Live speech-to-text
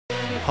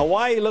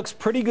Hawaii looks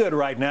pretty good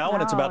right now,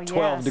 and it's about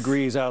 12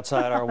 degrees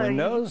outside our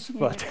windows.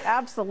 But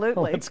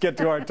absolutely. Let's get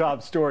to our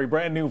top story.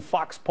 Brand new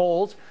Fox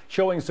polls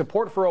showing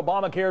support for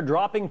Obamacare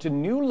dropping to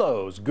new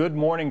lows. Good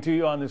morning to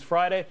you on this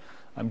Friday.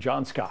 I'm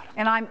John Scott.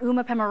 And I'm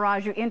Uma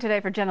Pemaraju, in today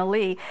for Jenna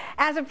Lee.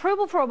 As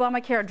approval for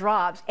Obamacare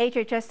drops,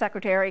 HHS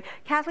Secretary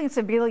Kathleen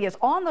Sebelius is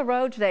on the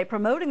road today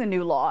promoting the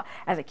new law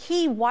as a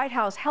key White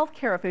House health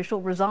care official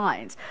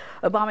resigns.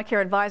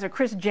 Obamacare advisor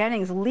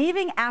Jennings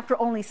leaving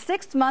after only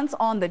 6 months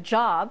on the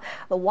job.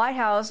 The White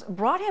House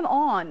brought him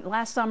on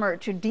last summer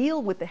to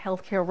deal with the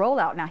health care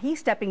rollout. Now he's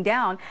stepping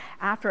down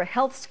after a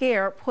health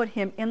scare put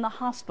him in the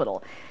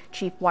hospital.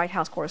 Chief White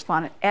House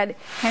correspondent Ed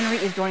Henry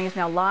is joining us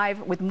now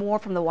live with more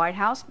from the White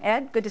House.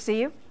 Ed, good to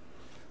see you.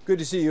 Good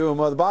to see you,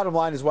 Uma. The bottom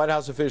line is White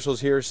House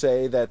officials here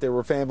say that there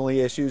were family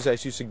issues,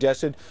 as you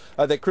suggested,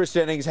 that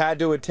Jennings had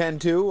to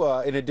attend to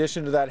in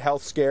addition to that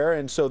health scare,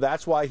 and so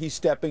that's why he's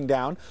stepping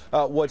down.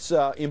 What's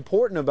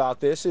important about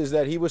this is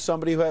that he was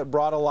somebody who had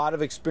brought a lot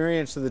of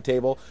experience to the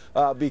table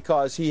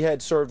because he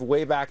had served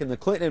way back in the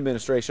Clinton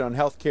administration on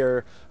health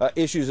care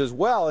issues as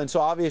well, and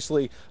so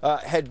obviously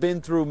had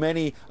been through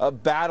many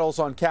battles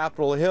on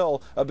Capitol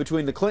Hill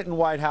between the Clinton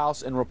White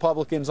House and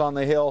Republicans on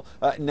the Hill,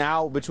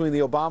 now between the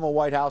Obama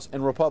White House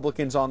and Republicans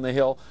on the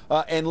Hill.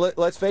 And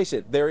let's face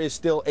it, there is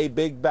still a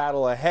big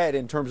battle ahead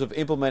in terms of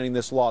implementing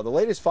this law. The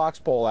latest Fox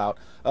poll out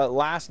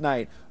last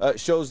night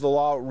shows the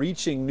law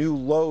reaching new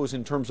lows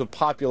in terms of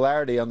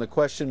popularity on the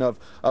question of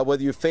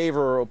whether you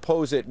favor or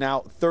oppose it.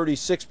 Now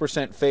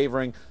 36%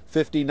 favoring,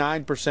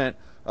 59%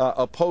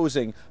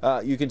 opposing.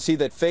 You can see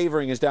that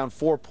favoring is down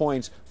 4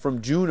 points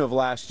from June of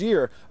last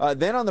year.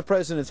 Then on the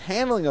president's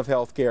handling of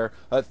health care,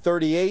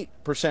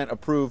 38%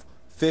 approve,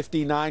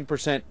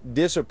 59%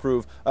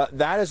 disapprove.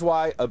 That is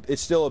why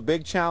it's still a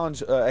big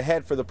challenge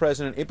ahead for the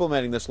president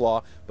implementing this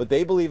law, but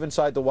they believe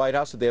inside the White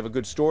House that they have a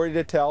good story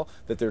to tell,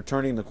 that they're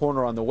turning the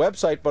corner on the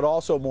website, but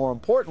also, more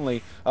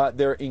importantly,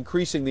 they're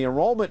increasing the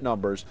enrollment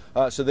numbers,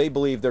 so they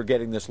believe they're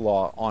getting this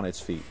law on its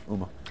feet.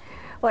 Uma.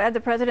 Well, Ed,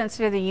 the President's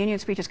State of the Union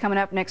speech is coming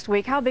up next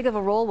week. How big of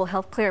a role will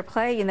health care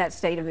play in that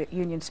State of the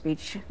Union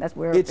speech that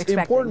we're expecting?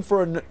 Important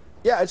for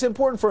it's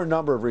important for a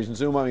number of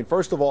reasons, Uma. I mean,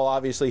 first of all,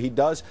 obviously, he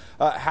does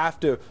have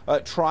to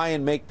try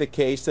and make the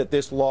case that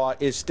this law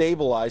is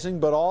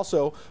stabilizing, but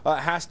also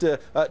has to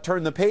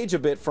turn the page a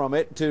bit from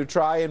it to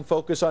try and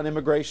focus on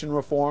immigration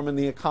reform and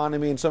the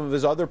economy and some of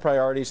his other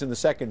priorities in the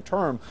second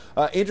term.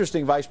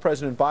 Interesting, Vice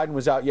President Biden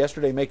was out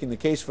yesterday making the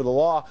case for the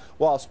law,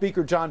 while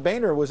Speaker John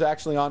Boehner was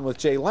actually on with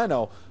Jay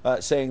Leno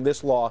saying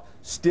this law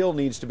still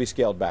needs to be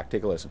scaled back.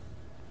 Take a listen.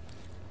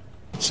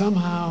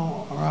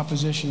 Somehow our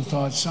opposition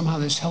thought somehow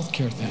this health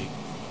care thing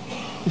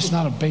is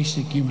not a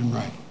basic human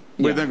right.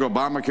 We think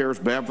Obamacare is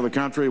bad for the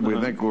country. We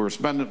think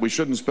we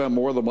shouldn't spend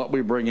more than what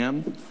we bring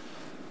in.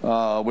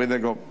 We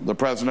think the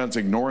president's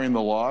ignoring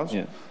the laws.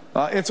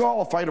 It's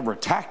all a fight over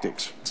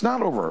tactics. It's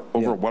not over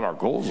what our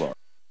goals are.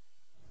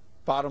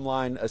 Bottom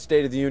line, a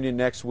State of the Union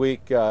next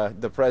week.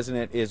 The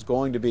president is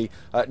going to be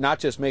not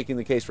just making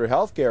the case for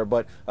health care,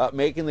 but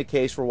making the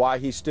case for why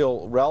he's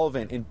still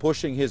relevant in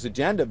pushing his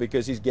agenda,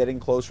 because he's getting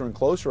closer and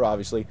closer,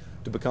 obviously,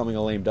 to becoming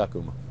a lame duck,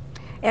 Uma.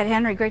 Ed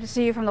Henry, great to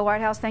see you from the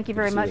White House. Thank you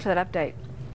very much for that update.